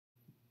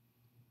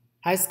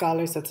Hi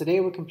scholars, so today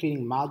we're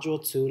completing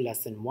Module 2,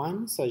 Lesson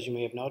 1. So as you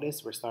may have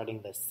noticed, we're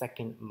starting the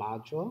second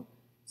module.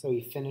 So we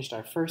finished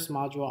our first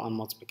module on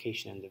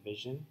multiplication and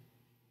division.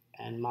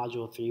 And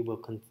Module 3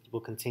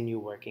 will continue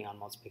working on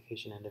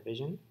multiplication and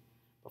division.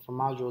 But for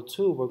Module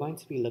 2, we're going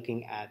to be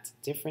looking at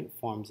different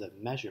forms of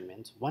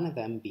measurement, one of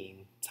them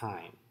being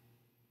time.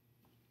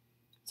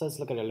 So let's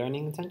look at our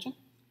learning intention.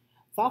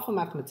 Thoughtful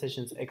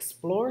mathematicians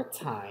explore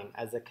time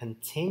as a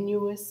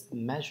continuous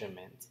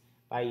measurement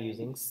by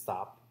using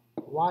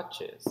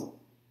stopwatches.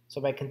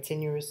 So by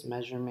continuous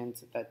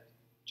measurement, that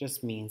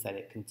just means that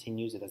it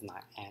continues, it does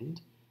not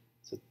end.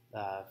 So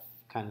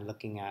kind of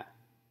looking at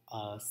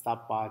a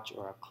stopwatch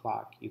or a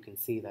clock, you can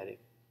see that it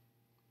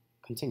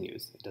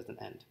continues, it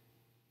doesn't end.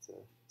 So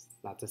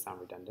not to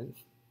sound redundant.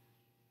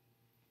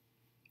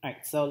 All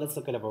right, so let's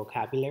look at a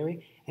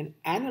vocabulary. An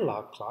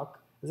analog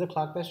clock is a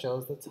clock that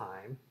shows the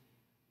time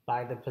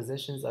by the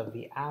positions of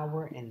the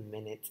hour and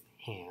minute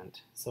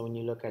hand. So when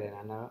you look at an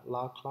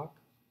analog clock,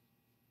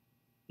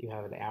 you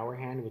have the hour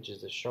hand, which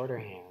is the shorter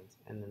hand,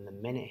 and then the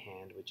minute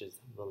hand, which is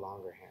the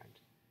longer hand.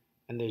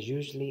 And there's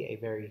usually a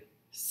very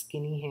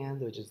skinny hand,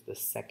 which is the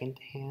second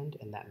hand,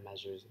 and that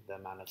measures the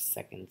amount of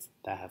seconds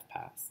that have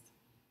passed.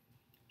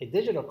 A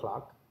digital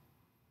clock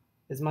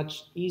is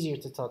much easier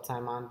to tell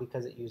time on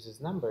because it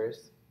uses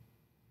numbers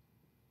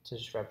to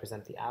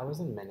represent the hours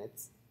and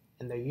minutes,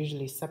 and they're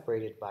usually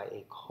separated by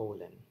a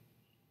colon.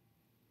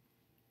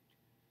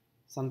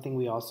 Something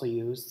we also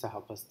use to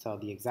help us tell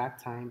the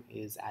exact time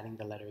is adding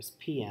the letters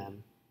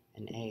PM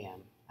and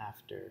AM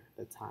after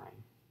the time,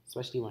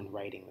 especially when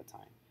writing the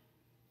time.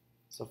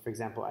 So for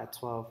example, at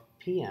 12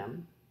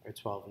 p.m. or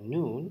 12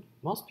 noon,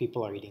 most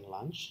people are eating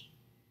lunch.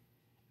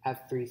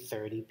 At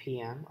 3:30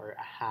 p.m. or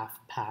a half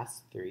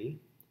past 3,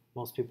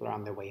 most people are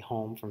on their way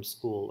home from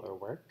school or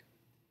work.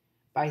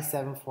 By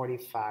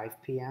 7:45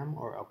 p.m.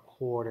 or a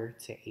quarter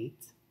to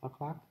 8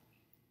 o'clock,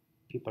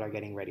 people are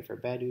getting ready for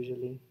bed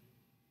usually.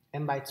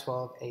 And by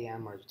 12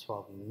 a.m. or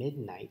 12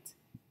 midnight,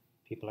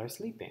 people are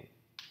sleeping.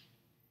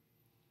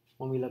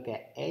 When we look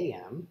at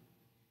a.m.,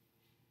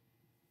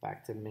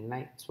 back to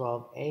midnight,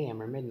 12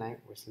 a.m. or midnight,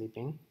 we're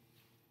sleeping.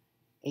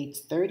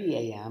 8:30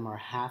 a.m. or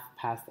half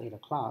past 8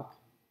 o'clock,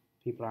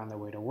 people are on their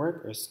way to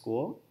work or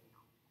school.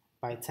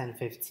 By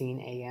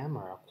 10:15 a.m.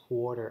 or a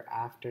quarter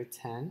after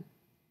 10,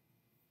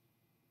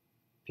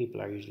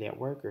 people are usually at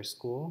work or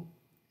school.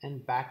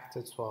 And back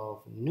to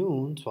 12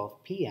 noon,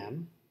 12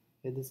 p.m.,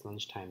 it is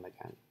lunchtime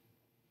again.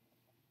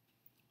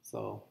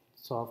 So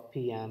 12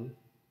 p.m.,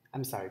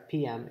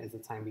 p.m. is the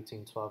time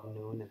between 12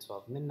 noon and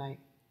 12 midnight,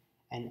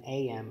 and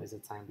a.m. is the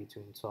time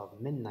between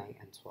 12 midnight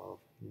and 12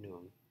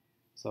 noon.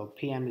 So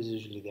p.m. is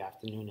usually the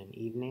afternoon and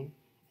evening,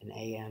 and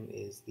a.m.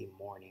 is the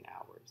morning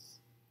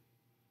hours.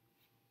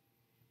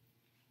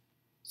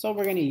 So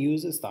we're going to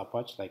use a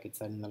stopwatch, like it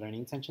said in the learning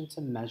intention, to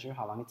measure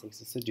how long it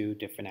takes us to do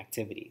different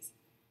activities.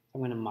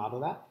 I'm going to model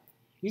that.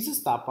 Use a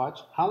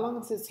stopwatch. How long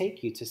does it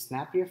take you to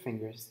snap your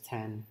fingers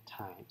 10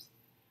 times?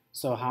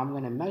 So how I'm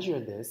going to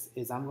measure this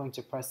is I'm going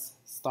to press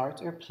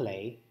start or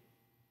play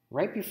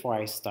right before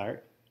I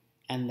start,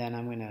 and then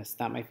I'm going to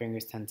snap my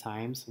fingers 10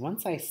 times.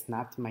 Once I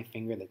snapped my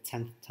finger the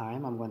 10th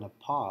time, I'm going to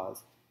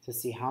pause to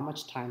see how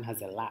much time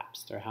has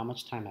elapsed or how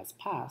much time has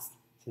passed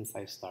since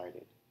I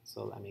started.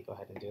 So let me go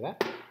ahead and do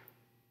that.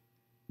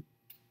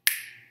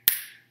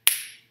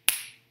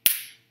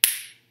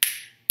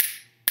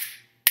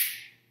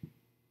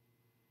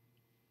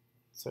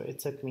 So it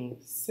took me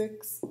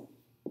 6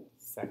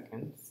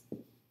 seconds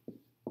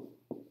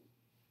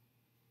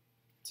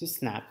to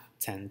snap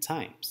 10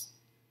 times.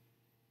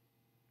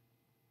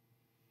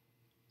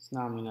 So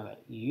now I'm going to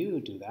let you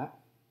do that.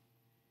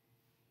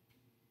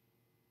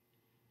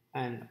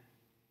 And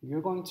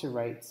you're going to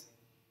write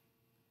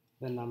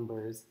the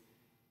numbers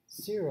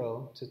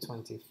 0 to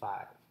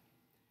 25.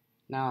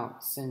 Now,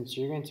 since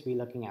you're going to be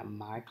looking at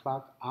my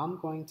clock, I'm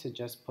going to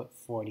just put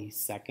 40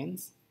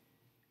 seconds.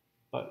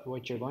 But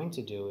what you're going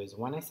to do is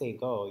when I say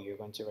go, you're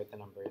going to write the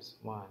numbers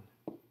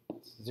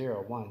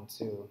 0, 1,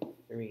 2,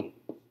 3,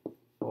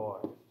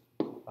 4,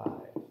 5,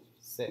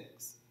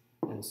 6,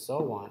 and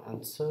so on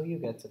until you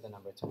get to the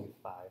number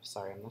 25.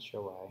 Sorry, I'm not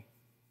sure why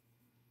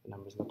the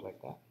numbers look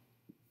like that.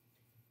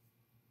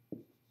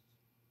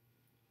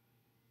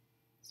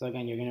 So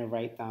again, you're going to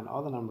write down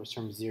all the numbers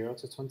from 0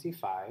 to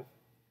 25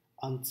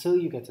 until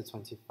you get to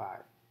 25.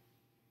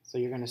 So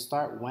you're going to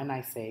start when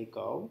I say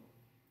go,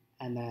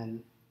 and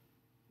then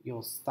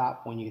you'll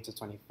stop when you get to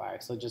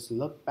 25. So just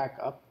look back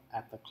up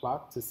at the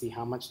clock to see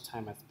how much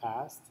time has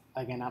passed.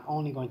 Again, I'm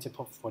only going to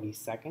put 40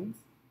 seconds.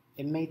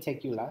 It may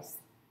take you less.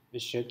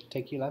 It should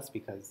take you less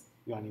because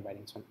you're only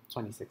writing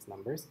 26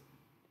 numbers.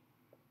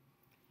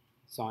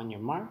 So on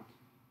your mark,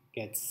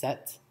 get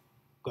set,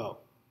 go.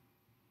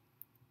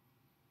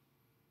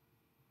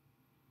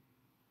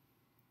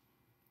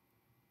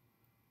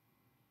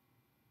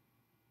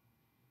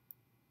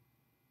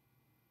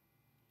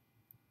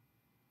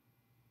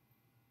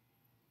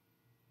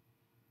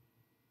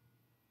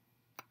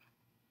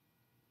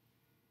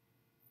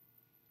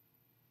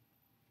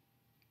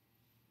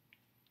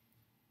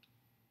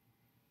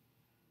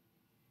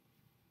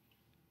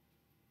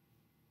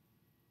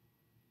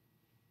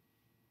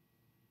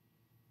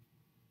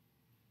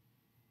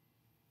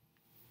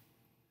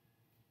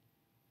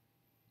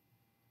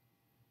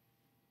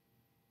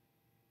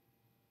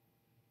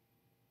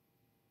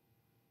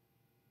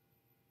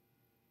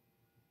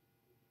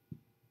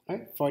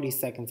 Right, 40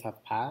 seconds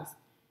have passed.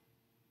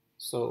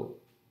 So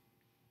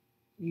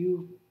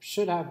you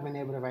should have been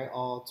able to write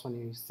all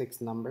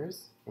 26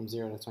 numbers from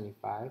 0 to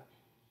 25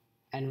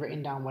 and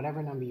written down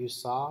whatever number you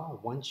saw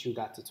once you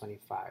got to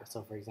 25.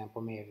 So for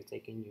example, it may have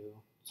taken you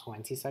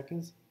 20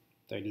 seconds,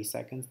 30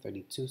 seconds,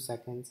 32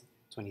 seconds,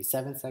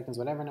 27 seconds,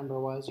 whatever number it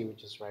was, you would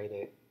just write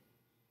it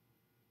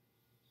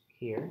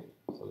here.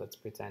 So let's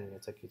pretend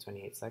it took you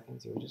 28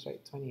 seconds. You would just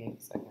write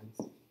 28 seconds.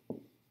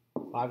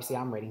 Well, obviously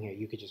I'm writing here.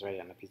 You could just write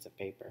it on a piece of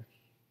paper.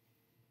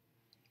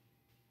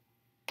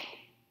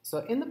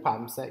 So in the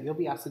problem set, you'll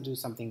be asked to do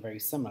something very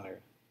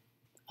similar.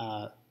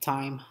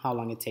 Time, how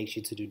long it takes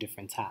you to do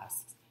different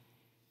tasks.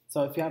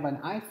 So if you have an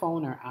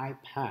iPhone or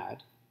iPad,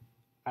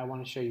 I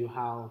want to show you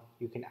how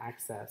you can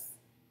access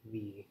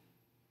the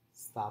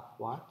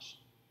stopwatch.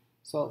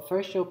 So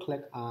first you'll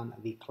click on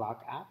the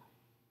clock app,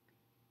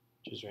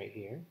 which is right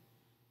here,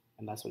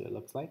 and that's what it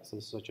looks like. So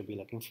this is what you'll be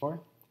looking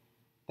for.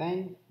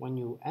 Then when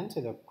you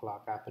enter the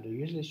clock app, it'll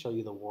usually show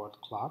you the world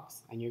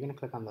clocks, and you're going to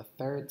click on the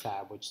third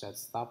tab, which says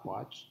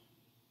stopwatch.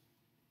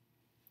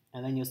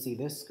 And then you'll see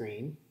this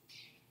screen,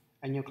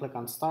 and you'll click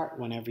on start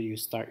whenever you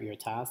start your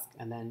task,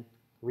 and then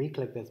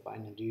re-click this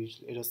button, and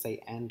it'll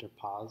say end or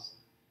pause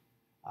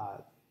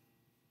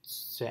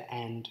to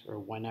end, or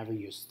whenever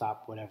you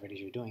stop whatever it is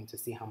you're doing, to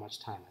see how much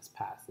time has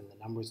passed, and the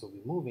numbers will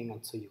be moving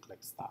until you click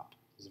stop.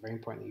 It's very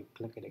important that you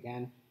click it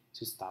again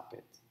to stop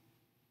it.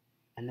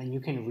 And then you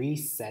can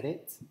reset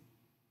it,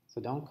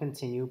 so don't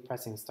continue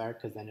pressing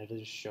start, because then it'll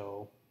just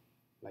show,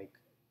 like,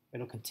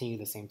 it'll continue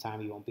the same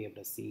time. You won't be able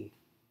to see,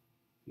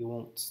 you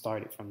won't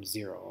start it from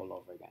 0 all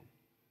over again.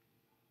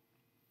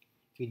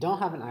 If you don't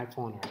have an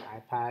iPhone or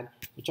an iPad,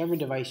 whichever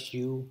device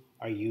you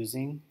are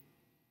using,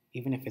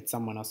 even if it's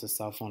someone else's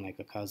cell phone, like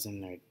a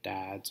cousin or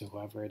dad's or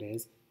whoever it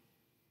is,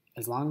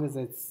 as long as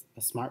it's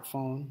a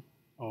smartphone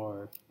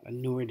or a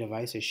newer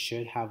device, it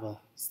should have a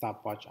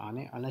stopwatch on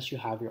it. Unless you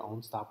have your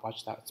own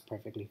stopwatch, that's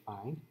perfectly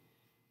fine.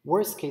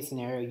 Worst case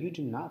scenario, you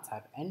do not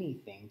have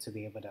anything to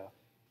be able to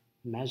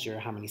measure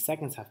how many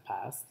seconds have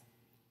passed.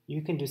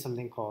 You can do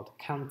something called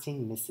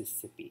counting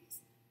Mississippis.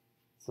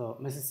 So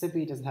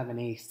Mississippi doesn't have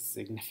any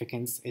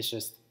significance. It's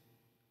just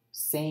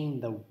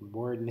saying the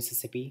word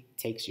Mississippi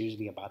takes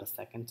usually about a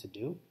second to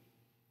do.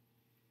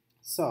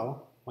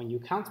 So when you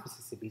count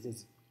Mississippis,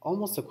 it's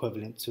almost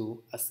equivalent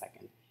to a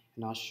second.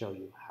 And I'll show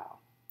you how.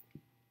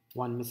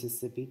 1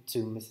 Mississippi,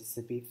 2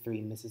 Mississippi,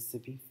 3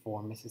 Mississippi,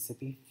 4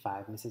 Mississippi,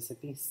 5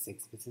 Mississippi,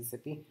 6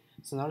 Mississippi.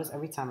 So notice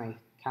every time I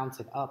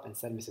counted up and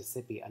said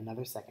Mississippi,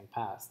 another second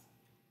passed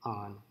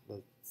on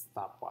the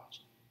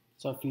stopwatch.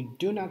 So if you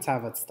do not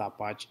have a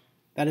stopwatch,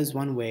 that is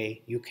one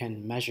way you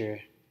can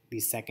measure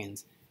these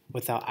seconds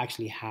without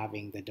actually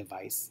having the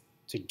device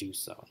to do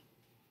so.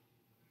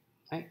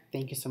 All right,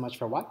 thank you so much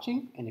for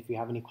watching, and if you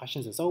have any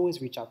questions, as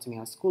always, reach out to me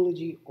on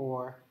Schoology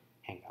or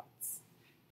Hangouts.